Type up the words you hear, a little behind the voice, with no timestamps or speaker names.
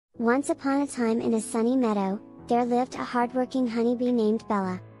Once upon a time in a sunny meadow, there lived a hardworking honeybee named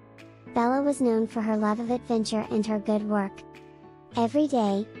Bella. Bella was known for her love of adventure and her good work. Every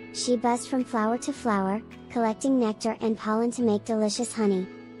day, she buzzed from flower to flower, collecting nectar and pollen to make delicious honey.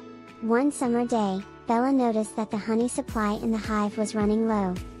 One summer day, Bella noticed that the honey supply in the hive was running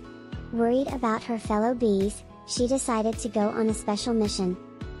low. Worried about her fellow bees, she decided to go on a special mission.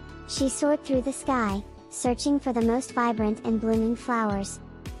 She soared through the sky, searching for the most vibrant and blooming flowers.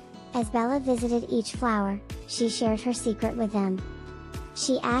 As Bella visited each flower, she shared her secret with them.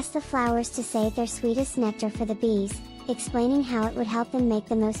 She asked the flowers to save their sweetest nectar for the bees, explaining how it would help them make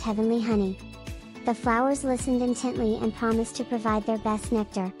the most heavenly honey. The flowers listened intently and promised to provide their best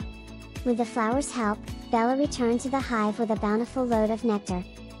nectar. With the flowers' help, Bella returned to the hive with a bountiful load of nectar.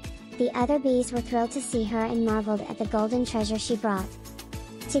 The other bees were thrilled to see her and marveled at the golden treasure she brought.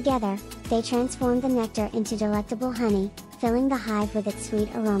 Together, they transformed the nectar into delectable honey, filling the hive with its sweet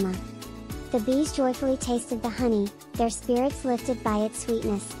aroma. The bees joyfully tasted the honey, their spirits lifted by its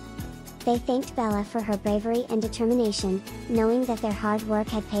sweetness. They thanked Bella for her bravery and determination, knowing that their hard work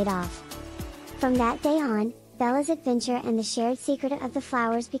had paid off. From that day on, Bella's adventure and the shared secret of the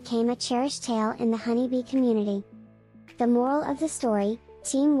flowers became a cherished tale in the honeybee community. The moral of the story: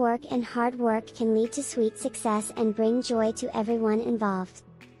 teamwork and hard work can lead to sweet success and bring joy to everyone involved.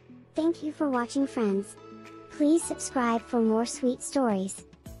 Thank you for watching, friends. Please subscribe for more sweet stories.